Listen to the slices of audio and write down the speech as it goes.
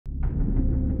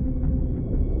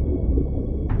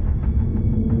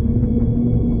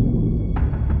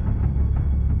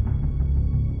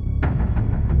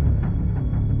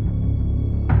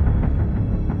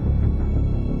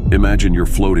Imagine you're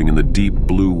floating in the deep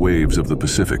blue waves of the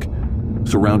Pacific,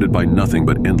 surrounded by nothing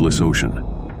but endless ocean.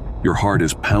 Your heart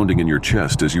is pounding in your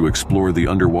chest as you explore the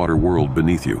underwater world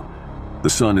beneath you. The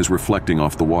sun is reflecting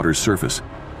off the water's surface.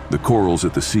 The corals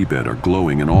at the seabed are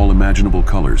glowing in all imaginable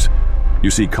colors. You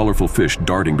see colorful fish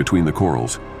darting between the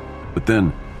corals. But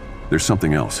then, there's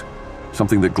something else.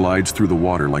 Something that glides through the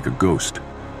water like a ghost.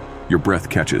 Your breath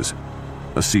catches.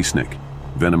 A sea snake.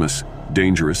 Venomous,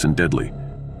 dangerous, and deadly.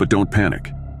 But don't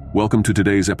panic. Welcome to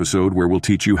today's episode where we'll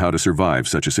teach you how to survive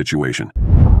such a situation.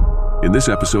 In this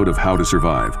episode of How to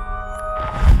Survive,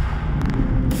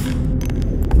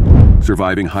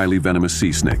 surviving highly venomous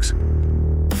sea snakes.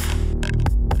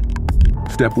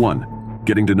 Step 1.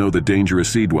 Getting to know the dangerous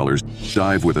sea dwellers.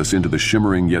 Dive with us into the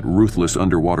shimmering yet ruthless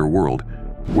underwater world,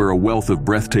 where a wealth of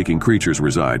breathtaking creatures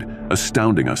reside,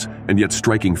 astounding us and yet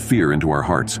striking fear into our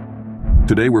hearts.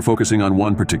 Today we're focusing on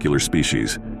one particular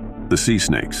species, the sea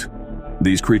snakes.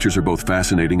 These creatures are both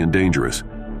fascinating and dangerous.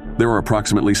 There are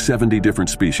approximately 70 different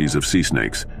species of sea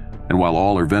snakes, and while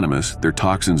all are venomous, their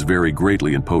toxins vary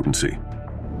greatly in potency.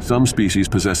 Some species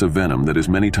possess a venom that is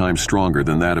many times stronger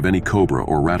than that of any cobra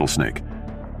or rattlesnake.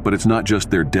 But it's not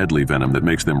just their deadly venom that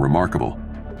makes them remarkable.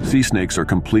 Sea snakes are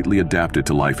completely adapted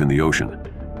to life in the ocean.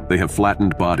 They have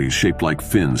flattened bodies shaped like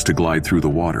fins to glide through the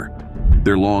water.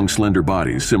 Their long, slender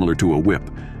bodies, similar to a whip,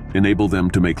 enable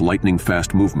them to make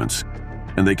lightning-fast movements,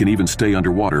 and they can even stay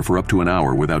underwater for up to an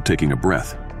hour without taking a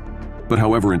breath. But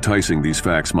however enticing these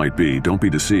facts might be, don't be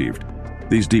deceived.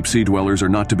 These deep-sea dwellers are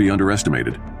not to be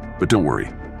underestimated. But don't worry.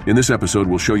 In this episode,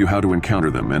 we'll show you how to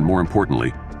encounter them and, more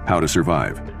importantly, how to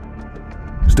survive.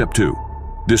 Step 2.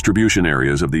 Distribution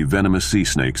areas of the venomous sea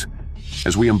snakes.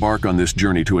 As we embark on this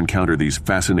journey to encounter these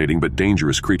fascinating but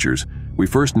dangerous creatures, we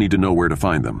first need to know where to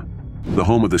find them. The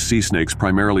home of the sea snakes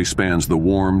primarily spans the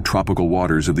warm, tropical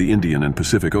waters of the Indian and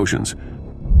Pacific Oceans.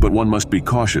 But one must be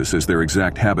cautious as their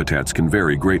exact habitats can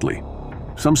vary greatly.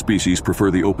 Some species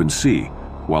prefer the open sea,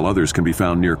 while others can be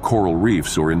found near coral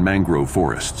reefs or in mangrove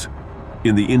forests.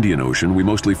 In the Indian Ocean, we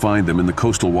mostly find them in the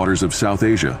coastal waters of South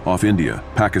Asia, off India,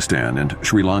 Pakistan, and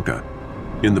Sri Lanka.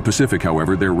 In the Pacific,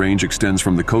 however, their range extends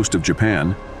from the coast of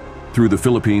Japan, through the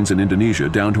Philippines and Indonesia,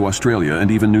 down to Australia and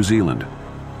even New Zealand.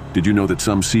 Did you know that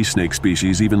some sea snake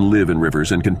species even live in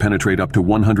rivers and can penetrate up to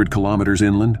 100 kilometers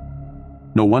inland?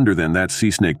 No wonder then that sea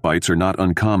snake bites are not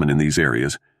uncommon in these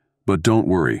areas. But don't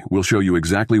worry, we'll show you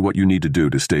exactly what you need to do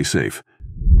to stay safe.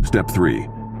 Step 3.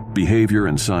 Behavior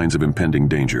and signs of impending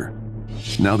danger.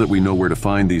 Now that we know where to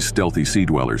find these stealthy sea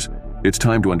dwellers, it's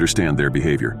time to understand their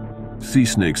behavior. Sea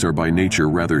snakes are by nature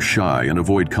rather shy and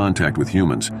avoid contact with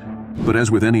humans. But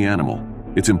as with any animal,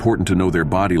 it's important to know their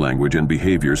body language and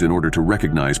behaviors in order to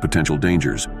recognize potential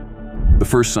dangers. The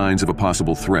first signs of a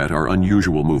possible threat are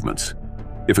unusual movements.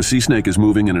 If a sea snake is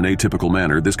moving in an atypical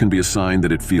manner, this can be a sign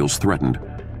that it feels threatened.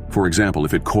 For example,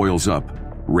 if it coils up,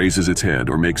 raises its head,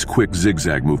 or makes quick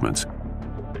zigzag movements.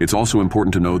 It's also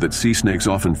important to know that sea snakes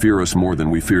often fear us more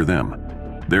than we fear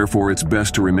them. Therefore, it's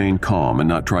best to remain calm and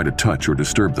not try to touch or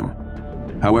disturb them.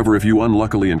 However, if you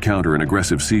unluckily encounter an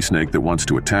aggressive sea snake that wants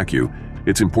to attack you,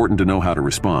 it's important to know how to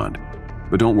respond.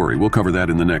 But don't worry, we'll cover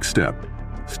that in the next step.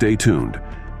 Stay tuned,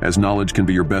 as knowledge can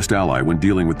be your best ally when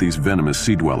dealing with these venomous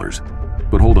sea dwellers.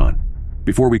 But hold on.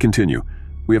 Before we continue,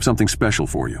 we have something special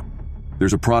for you.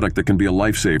 There's a product that can be a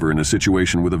lifesaver in a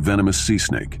situation with a venomous sea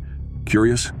snake.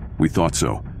 Curious? We thought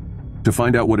so. To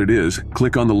find out what it is,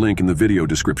 click on the link in the video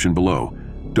description below.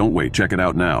 Don't wait, check it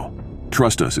out now.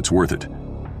 Trust us, it's worth it.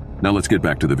 Now let's get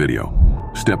back to the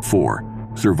video. Step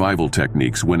 4. Survival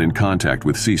techniques when in contact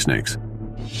with sea snakes.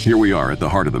 Here we are at the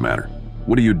heart of the matter.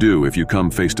 What do you do if you come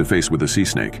face to face with a sea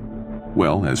snake?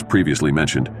 Well, as previously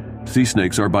mentioned, sea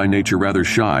snakes are by nature rather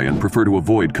shy and prefer to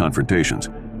avoid confrontations.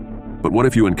 But what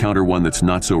if you encounter one that's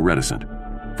not so reticent?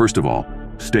 First of all,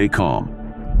 stay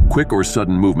calm. Quick or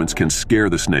sudden movements can scare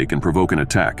the snake and provoke an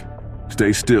attack.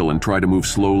 Stay still and try to move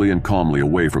slowly and calmly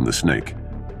away from the snake.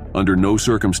 Under no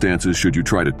circumstances should you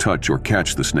try to touch or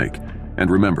catch the snake.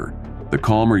 And remember, the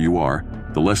calmer you are,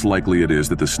 the less likely it is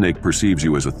that the snake perceives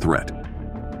you as a threat.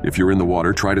 If you're in the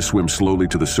water, try to swim slowly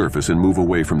to the surface and move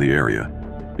away from the area.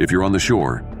 If you're on the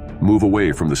shore, move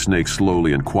away from the snake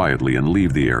slowly and quietly and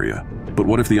leave the area. But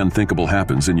what if the unthinkable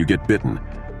happens and you get bitten?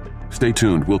 Stay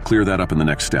tuned, we'll clear that up in the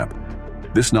next step.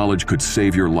 This knowledge could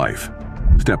save your life.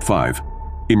 Step 5.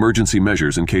 Emergency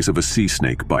measures in case of a sea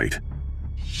snake bite.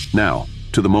 Now,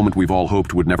 to the moment we've all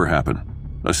hoped would never happen.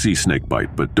 A sea snake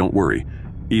bite, but don't worry.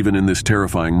 Even in this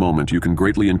terrifying moment, you can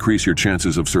greatly increase your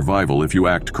chances of survival if you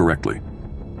act correctly.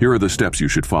 Here are the steps you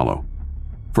should follow.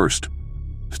 First,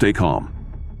 stay calm.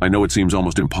 I know it seems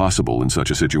almost impossible in such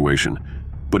a situation,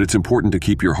 but it's important to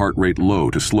keep your heart rate low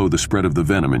to slow the spread of the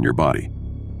venom in your body.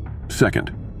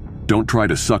 Second, don't try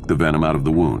to suck the venom out of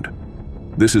the wound.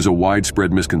 This is a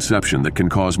widespread misconception that can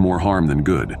cause more harm than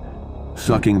good.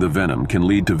 Sucking the venom can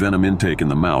lead to venom intake in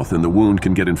the mouth, and the wound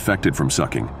can get infected from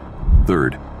sucking.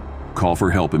 Third, call for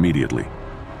help immediately.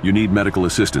 You need medical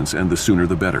assistance, and the sooner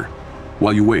the better.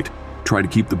 While you wait, try to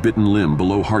keep the bitten limb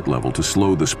below heart level to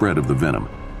slow the spread of the venom.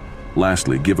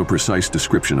 Lastly, give a precise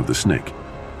description of the snake.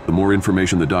 The more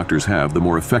information the doctors have, the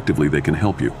more effectively they can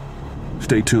help you.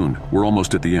 Stay tuned, we're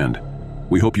almost at the end.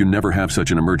 We hope you never have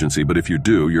such an emergency, but if you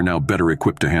do, you're now better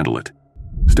equipped to handle it.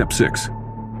 Step 6.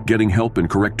 Getting help and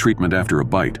correct treatment after a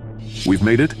bite. We've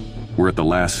made it? We're at the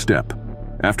last step.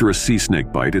 After a sea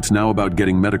snake bite, it's now about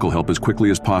getting medical help as quickly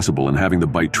as possible and having the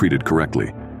bite treated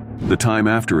correctly. The time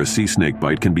after a sea snake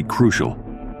bite can be crucial.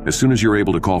 As soon as you're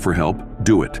able to call for help,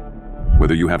 do it.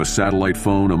 Whether you have a satellite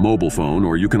phone, a mobile phone,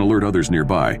 or you can alert others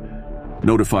nearby,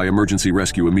 notify emergency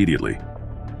rescue immediately.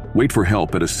 Wait for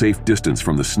help at a safe distance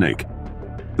from the snake.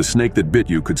 The snake that bit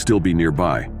you could still be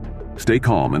nearby. Stay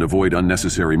calm and avoid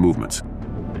unnecessary movements.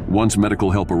 Once medical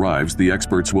help arrives, the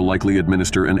experts will likely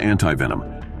administer an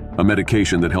antivenom, a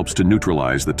medication that helps to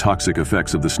neutralize the toxic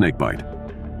effects of the snake bite.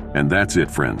 And that's it,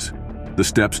 friends. The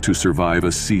steps to survive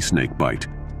a sea snake bite.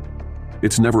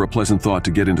 It's never a pleasant thought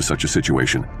to get into such a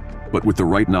situation, but with the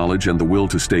right knowledge and the will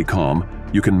to stay calm,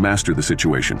 you can master the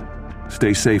situation.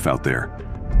 Stay safe out there.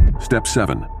 Step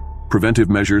 7. Preventive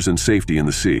measures and safety in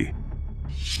the sea.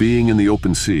 Being in the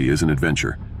open sea is an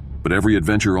adventure, but every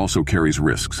adventure also carries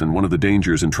risks, and one of the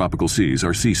dangers in tropical seas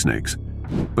are sea snakes.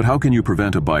 But how can you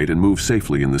prevent a bite and move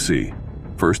safely in the sea?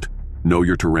 First, know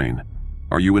your terrain.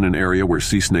 Are you in an area where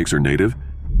sea snakes are native?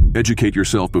 Educate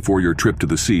yourself before your trip to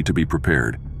the sea to be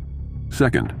prepared.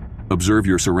 Second, observe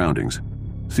your surroundings.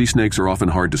 Sea snakes are often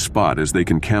hard to spot as they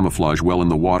can camouflage well in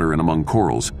the water and among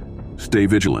corals. Stay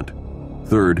vigilant.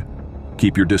 Third,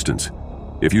 keep your distance.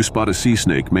 If you spot a sea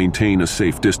snake, maintain a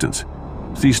safe distance.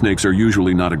 Sea snakes are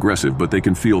usually not aggressive, but they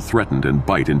can feel threatened and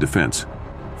bite in defense.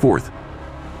 Fourth,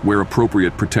 wear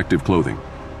appropriate protective clothing.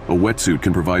 A wetsuit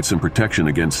can provide some protection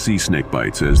against sea snake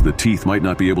bites, as the teeth might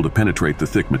not be able to penetrate the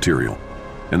thick material.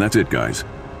 And that's it, guys.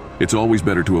 It's always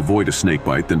better to avoid a snake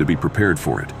bite than to be prepared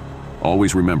for it.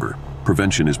 Always remember,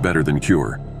 prevention is better than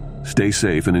cure. Stay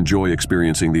safe and enjoy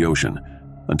experiencing the ocean.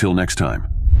 Until next time.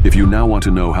 If you now want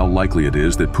to know how likely it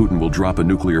is that Putin will drop a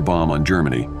nuclear bomb on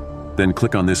Germany, then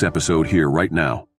click on this episode here right now.